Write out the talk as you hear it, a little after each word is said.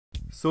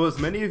So as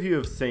many of you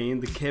have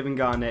seen the Kevin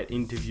Garnett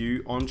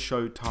interview on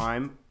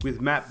Showtime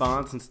with Matt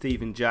Barnes and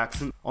Steven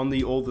Jackson on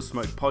the All the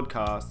Smoke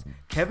podcast,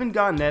 Kevin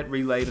Garnett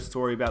relayed a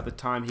story about the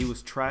time he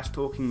was trash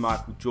talking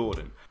Michael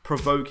Jordan,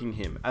 provoking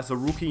him as a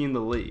rookie in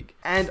the league.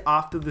 And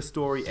after the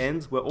story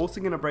ends, we're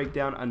also going to break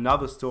down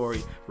another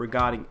story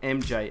regarding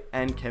MJ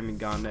and Kevin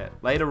Garnett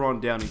later on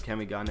down in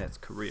Kevin Garnett's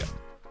career.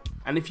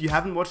 And if you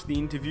haven't watched the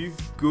interview,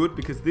 good,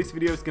 because this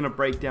video is going to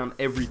break down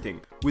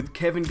everything with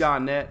Kevin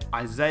Garnett,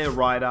 Isaiah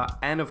Ryder,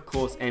 and of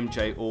course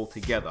MJ all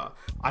together.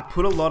 I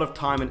put a lot of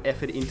time and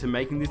effort into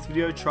making this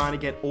video, trying to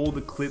get all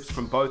the clips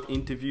from both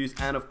interviews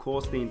and of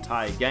course the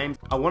entire game.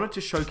 I wanted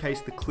to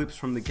showcase the clips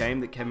from the game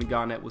that Kevin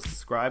Garnett was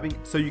describing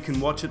so you can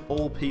watch it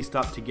all pieced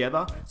up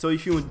together. So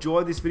if you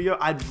enjoy this video,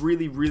 I'd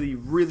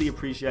really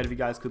appreciate if you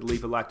guys could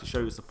leave a like to show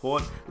your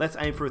support. Let's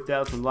aim for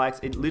 1,000 likes.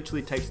 It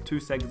literally takes 2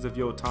 seconds of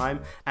your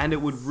time and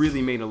it would really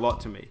mean a lot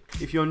to me.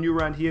 If you're new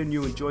around here and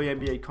you enjoy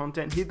NBA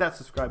content, hit that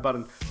subscribe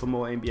button for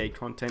more NBA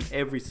content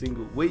every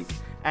single week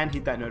and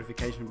hit that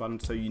notification button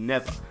so you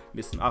never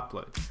miss an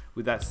upload.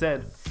 With that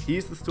said,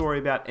 here's the story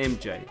about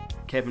MJ,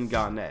 Kevin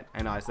Garnett,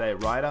 and Isaiah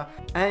Ryder.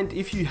 And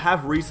if you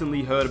have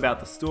recently heard about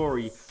the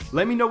story,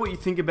 let me know what you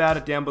think about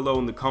it down below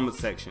in the comment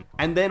section.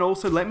 And then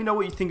also let me know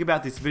what you think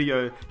about this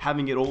video,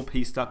 having it all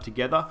pieced up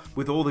together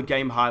with all the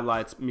game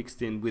highlights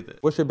mixed in with it.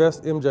 What's your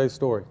best MJ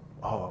story?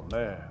 Oh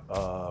man,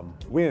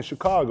 we in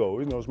Chicago,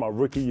 you know, it's my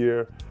rookie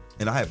year.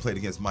 And I had played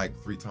against Mike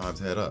 3 times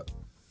head up.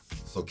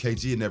 So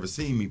KG had never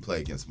seen me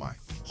play against Mike.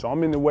 So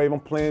I'm in the wave,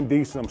 I'm playing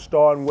decent, I'm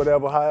starting,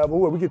 whatever, however.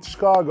 We get to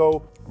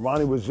Chicago,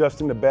 Ronnie was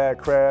just in the bad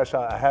crash.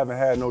 I haven't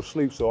had no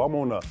sleep, so I'm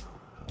on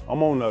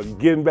a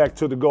getting back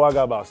to the go. I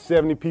got about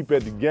 70 people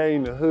at the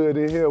game, the hood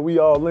in here, we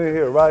all in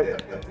here,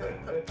 right?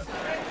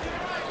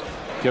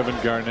 Kevin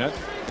Garnett,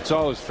 it's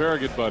all his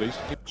Farragut buddies.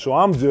 So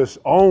I'm just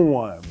on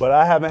one, but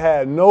I haven't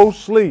had no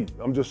sleep.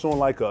 I'm just on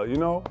like a, you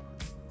know,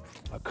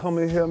 I come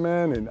in here,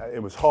 man, and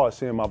it was hard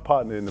seeing my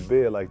partner in the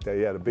bed like that.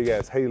 He had a big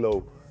ass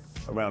halo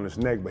around his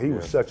neck, but he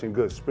was such in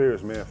good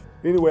spirits, man.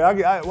 Anyway,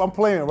 I'm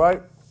playing,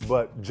 right?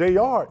 But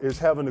JR is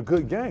having a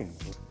good game.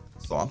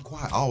 So I'm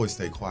quiet. I always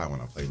stay quiet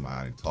when I play mine.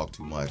 I didn't talk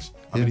too much.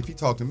 I mean, if he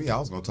talked to me, I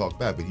was gonna talk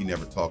back, but he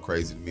never talked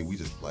crazy to me. We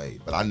just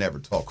played. But I never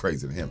talked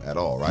crazy to him at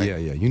all, right? Yeah,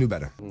 you knew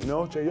better. You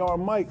know, JR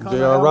Mike.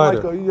 JR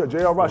Ryder. Like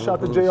JR Ryder,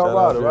 shout out to JR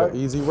Ryder, right?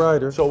 Easy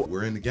Ryder. So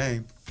we're in the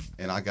game,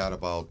 and I got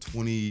about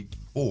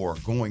 24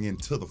 going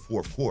into the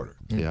 4th quarter.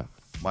 Yeah.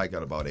 Mike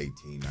got about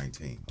 18,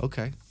 19.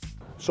 Okay.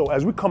 So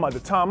as we come out the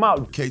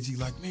timeout, KG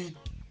like, man,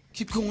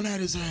 keep going at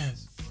his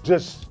ass.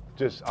 Just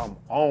I'm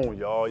on,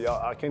 y'all.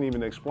 I can't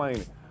even explain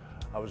it.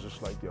 I was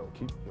just like,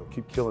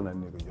 keep killing that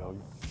nigga, yo.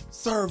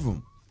 Serve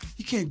him.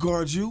 He can't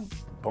guard you.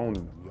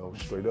 Boning him, yo,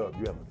 straight up.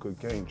 You having a good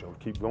game, Joe.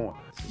 Keep going.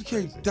 He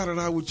can't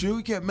da-da-da with you.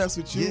 He can't mess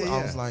with you.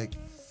 Yeah.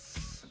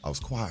 I was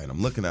quiet.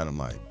 I'm looking at him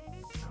like.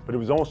 But it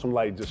was on some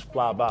like just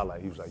fly by,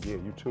 like he was like, yeah,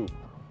 you too.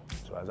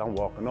 So as I'm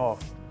walking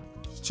off,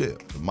 Just chill.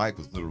 The mic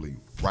was literally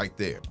right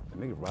there.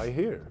 the nigga right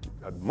here.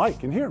 Mike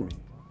can hear me.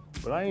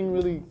 But I don't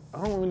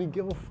really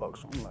give a fuck.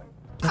 So I'm like.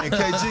 And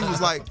KG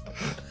was like,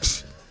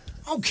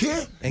 I don't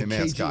care. And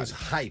man, KG Scott. is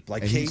hype.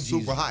 Like And KG he's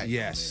super hype.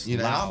 Yes. You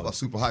know, loud. I'm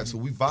super hype, so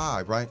we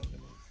vibe, right?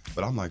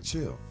 But I'm like,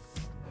 chill.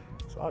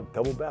 So I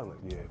double back like,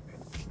 yeah,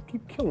 man,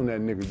 keep killing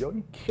that nigga, yo.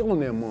 You killing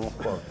that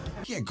motherfucker.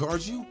 He can't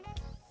guard you.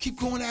 Keep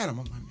going at him.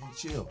 I'm like, man,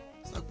 chill.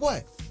 It's like,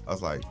 what? I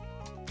was like,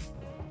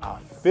 I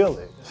feel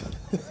it.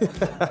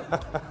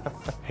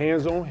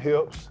 Hands on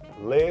hips,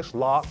 legs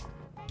locked.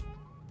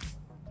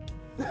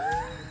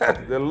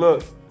 Then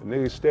look, the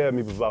nigga stared at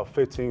me for about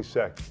 15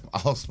 seconds.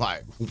 I was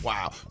like,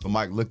 wow. So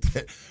Mike looked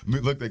at me,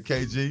 looked at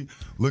KG,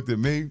 looked at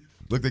me,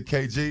 looked at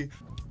KG.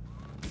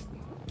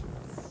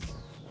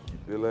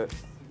 Feel it?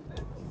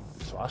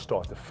 So I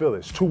start to feel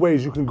it. There's 2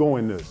 ways you can go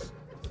in this.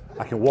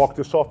 I can walk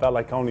this off out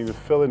like I don't even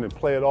feel it and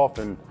play it off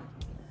and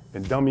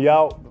dummy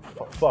out.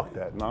 Fuck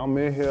that. Now I'm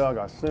in here, I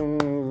got turn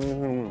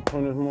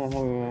this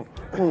motherfucker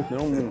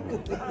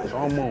on. So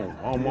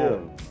I'm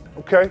on.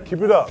 Okay,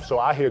 keep it up. So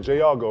I hear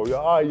JR go, yo,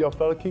 all right, yo,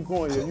 fella, keep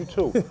going, yeah, you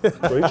too.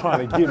 So he's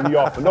trying to get me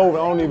off and over.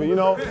 I don't even, you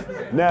know,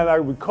 now that I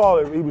recall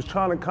it, he was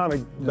trying to kind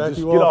of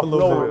just get off and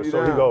over.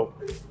 So he go,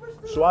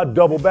 so I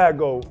double back,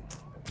 go,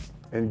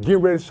 and get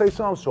ready to say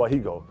something. So he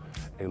go,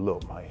 hey,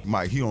 look, Mike.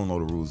 Mike, he don't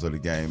know the rules of the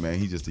game, man.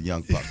 He's just a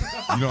young puppy.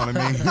 You know what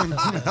I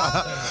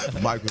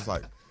mean? Mike was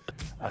like,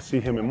 I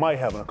see him and Mike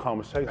having a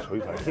conversation, so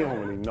he's like, he don't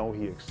really know,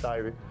 he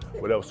excited,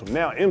 whatever. So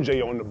now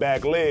MJ on the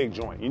back leg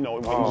joint, you know.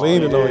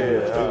 Leaning on you.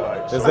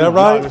 Like, Is that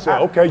right?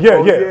 Okay,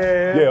 yeah,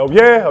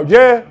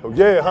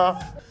 huh?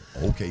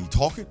 okay, you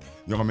talking?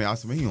 You know what I mean? I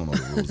said, man, he don't know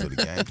the rules of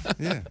the game.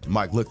 Yeah.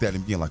 Mike looked at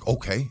him again like,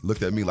 okay.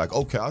 Looked at me like,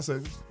 okay. I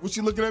said, what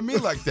you looking at me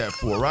like that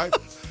for, right?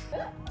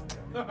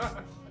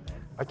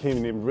 I can't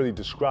even really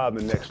describe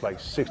the next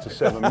like 6 to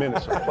 7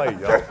 minutes of play,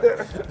 y'all.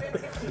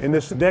 In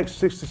this next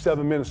 6 to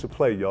 7 minutes of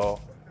play, y'all,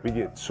 we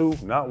get 2,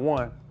 not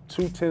 1,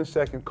 2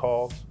 10-second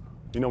calls.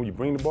 You know, when you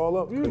bring the ball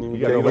up, you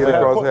gotta get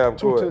across half court.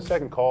 court. 2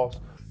 10-second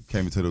calls.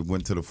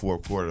 Went to the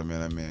 4th quarter,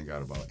 man. That man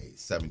got about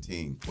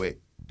 17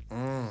 quick.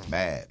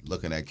 Mad,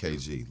 looking at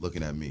KG,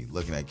 looking at me,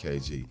 looking at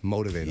KG.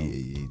 Motivate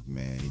him.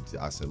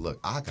 I said, look,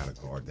 I got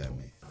to guard that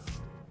man.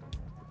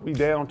 We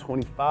down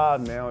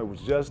 25 now. It was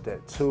just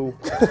at 2.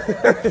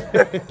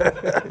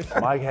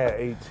 Mike had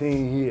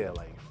 18. He had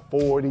like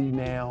 40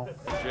 now.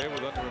 MJ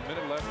with under a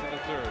minute left in the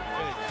third.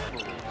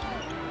 Fakes.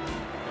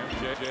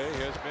 MJ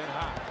has been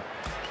hot.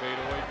 Fade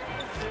away.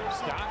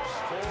 Stops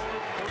for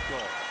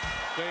goal.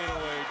 Fade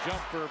away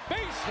jumper.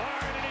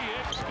 Baseline and he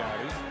hits.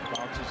 Scotty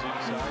bounces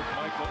inside.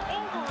 Michael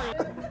over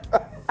it.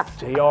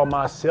 JR,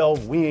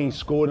 myself, we ain't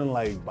scored in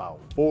like about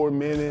 4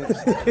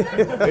 minutes.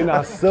 Then I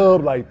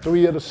subbed like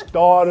 3 of the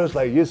starters.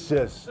 Like, it's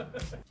just.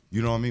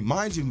 You know what I mean?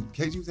 Mind you,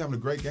 KG was having a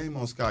great game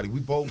on Scotty. We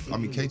both, I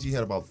mean, KG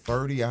had about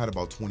 30, I had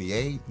about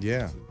 28.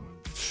 Yeah.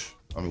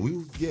 I mean, we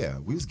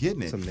was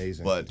getting it. It's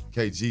amazing. But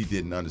KG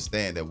didn't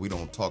understand that we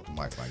don't talk to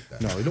Mike like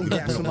that. No, don't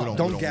gas him up.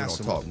 Don't gas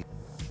him up.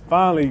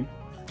 Finally,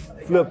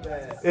 flip,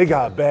 it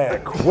got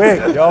bad quick,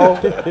 yo.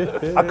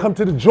 I come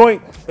to the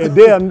joint, and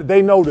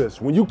they know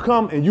this. When you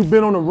come and you've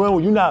been on the run,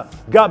 when you not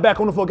got back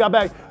on the floor, got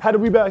back, had to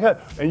rebound,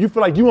 and you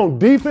feel like you on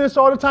defense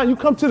all the time, you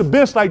come to the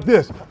bench like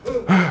this.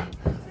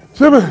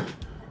 So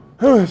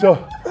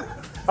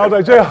I was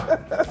like, JR,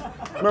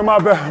 man, my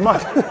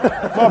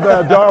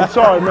bad, dog. I'm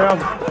sorry,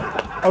 man.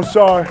 I'm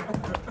sorry.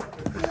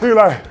 He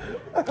like,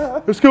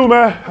 it's cool,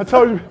 man. I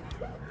told you.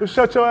 Just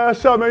shut your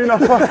ass up, man. You're not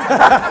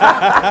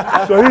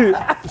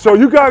fun. So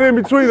you got in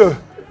between the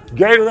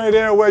Gatorade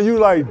there where you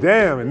like,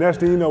 damn, and next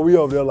thing you know, we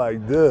over there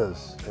like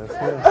this.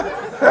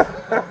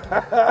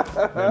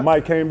 And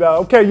Mike came down.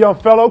 Okay, young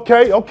fella.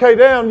 Okay,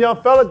 damn,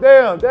 young fella.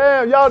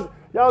 Damn, y'all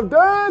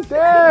done?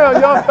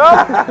 Damn, young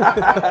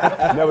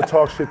fella. Never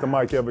talk shit to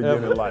Mike ever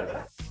again in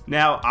life.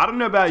 Now, I don't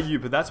know about you,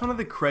 but that's one of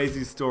the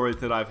craziest stories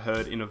that I've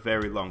heard in a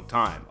very long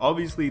time.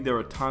 Obviously, there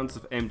are tons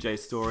of MJ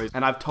stories,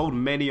 and I've told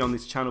many on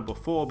this channel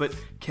before, but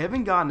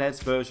Kevin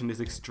Garnett's version is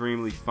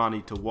extremely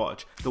funny to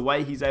watch. The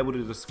way he's able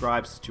to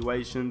describe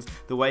situations,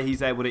 the way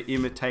he's able to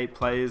imitate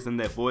players and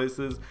their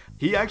voices,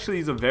 he actually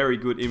is a very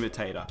good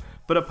imitator.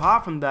 But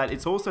apart from that,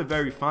 it's also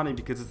very funny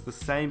because it's the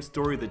same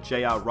story that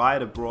J.R.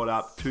 Ryder brought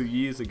up 2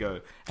 years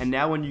ago, and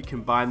now when you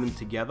combine them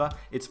together,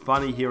 it's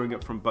funny hearing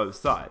it from both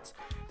sides.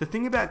 The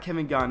thing about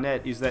Kevin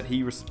Garnett is that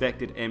he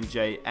respected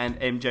MJ, and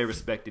MJ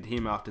respected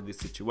him after this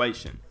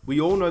situation. We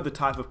all know the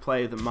type of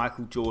player that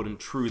Michael Jordan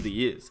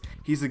truly is.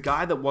 He's a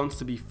guy that wants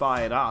to be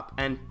fired up,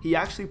 and he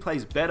actually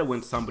plays better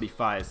when somebody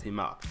fires him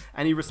up.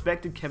 And he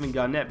respected Kevin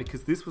Garnett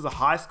because this was a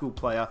high school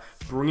player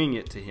bringing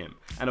it to him.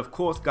 And of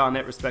course,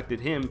 Garnett respected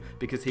him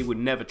because he would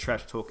never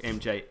trash talk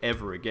MJ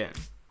ever again.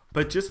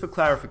 But just for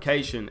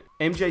clarification,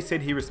 MJ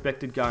said he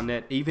respected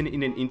Garnett even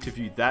in an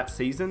interview that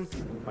season.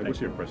 Like,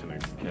 what's your impression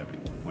of Kevin?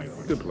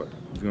 Good player.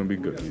 He's going to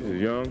be good. He's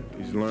young.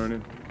 He's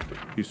learning.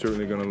 He's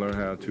certainly going to learn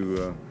how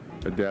to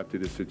adapt to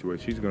this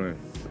situation.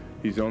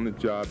 He's on the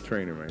job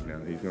training right now.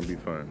 He's going to be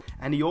fun.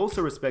 And he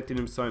also respected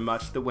him so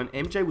much that when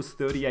MJ was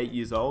 38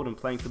 years old and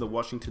playing for the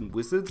Washington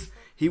Wizards,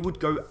 he would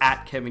go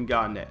at Kevin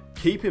Garnett.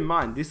 Keep in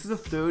mind, this is a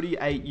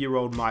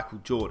 38-year-old Michael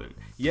Jordan.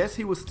 Yes,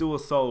 he was still a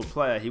solid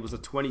player. He was a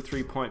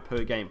 23-point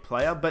per game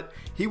player, but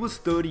he was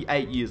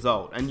 38 years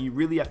old, and you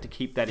really have to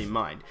keep that in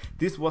mind.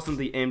 This wasn't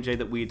the MJ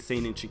that we had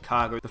seen in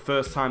Chicago the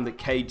first time that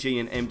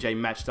KG and MJ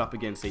matched up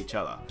against each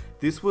other.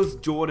 This was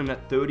Jordan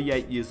at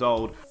 38 years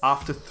old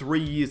after 3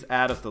 years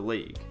out of the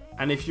league.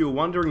 And if you were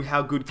wondering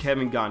how good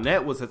Kevin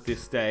Garnett was at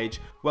this stage,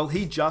 well,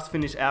 he just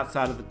finished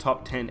outside of the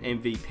top 10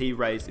 MVP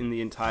race in the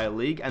entire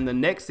league, and the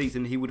next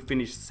season he would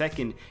finish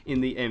second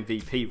in the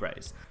MVP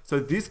race. So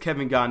this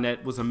Kevin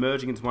Garnett was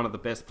emerging as one of the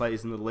best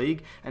players in the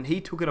league, and he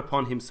took it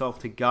upon himself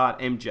to guard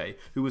MJ,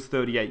 who was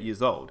 38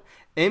 years old.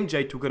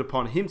 MJ took it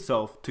upon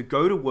himself to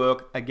go to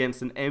work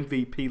against an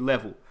MVP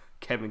level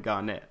Kevin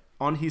Garnett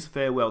on his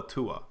farewell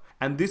tour.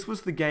 And this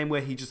was the game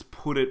where he just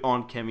put it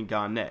on Kevin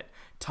Garnett.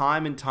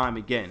 Time and time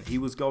again, he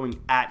was going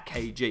at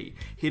KG,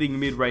 hitting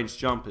mid-range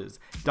jumpers,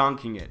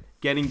 dunking it,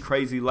 getting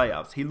crazy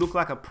layups. He looked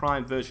like a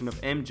prime version of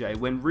MJ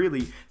when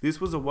really this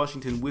was a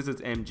Washington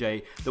Wizards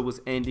MJ that was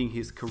ending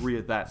his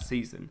career that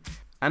season.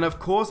 And of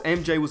course,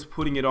 MJ was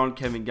putting it on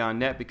Kevin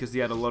Garnett because he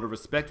had a lot of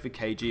respect for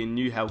KG and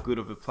knew how good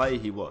of a player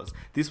he was.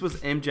 This was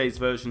MJ's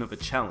version of a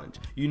challenge.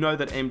 You know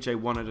that MJ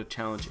wanted a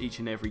challenge each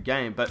and every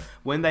game, but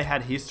when they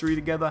had history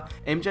together,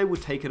 MJ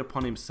would take it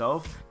upon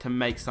himself to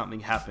make something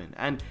happen.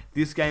 And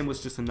this game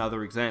was just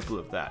another example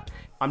of that.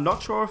 I'm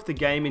not sure if the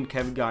game in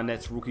Kevin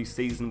Garnett's rookie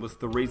season was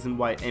the reason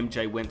why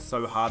MJ went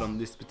so hard on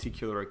this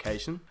particular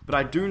occasion, but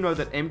I do know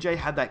that MJ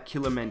had that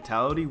killer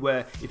mentality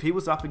where if he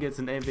was up against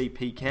an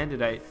MVP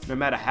candidate, no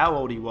matter how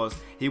old he was,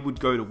 he would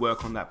go to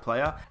work on that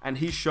player, and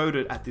he showed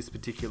it at this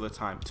particular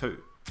time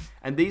too.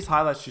 And these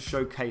highlights just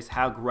showcase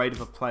how great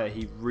of a player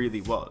he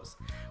really was.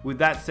 With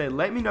that said,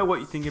 let me know what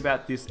you think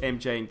about this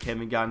MJ and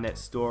Kevin Garnett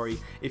story.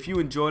 If you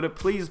enjoyed it,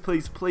 please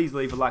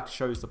leave a like to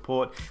show your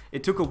support.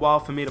 It took a while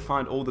for me to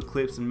find all the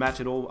clips and match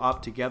it all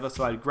up together,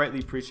 so I'd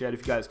greatly appreciate if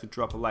you guys could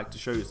drop a like to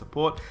show your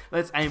support.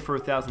 Let's aim for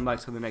 1,000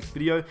 likes for the next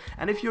video.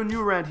 And if you're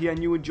new around here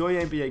and you enjoy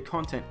NBA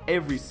content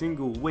every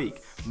single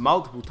week,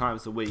 multiple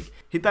times a week,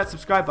 hit that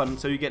subscribe button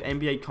so you get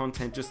NBA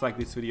content just like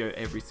this video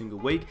every single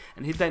week,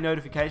 and hit that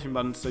notification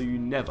button so you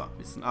never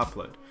miss an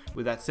upload.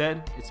 With that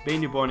said, it's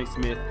been your boy Nick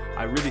Smith.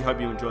 I really hope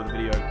you enjoyed the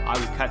video. I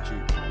will catch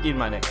you in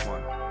my next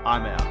one.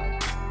 I'm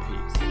out.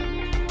 Peace.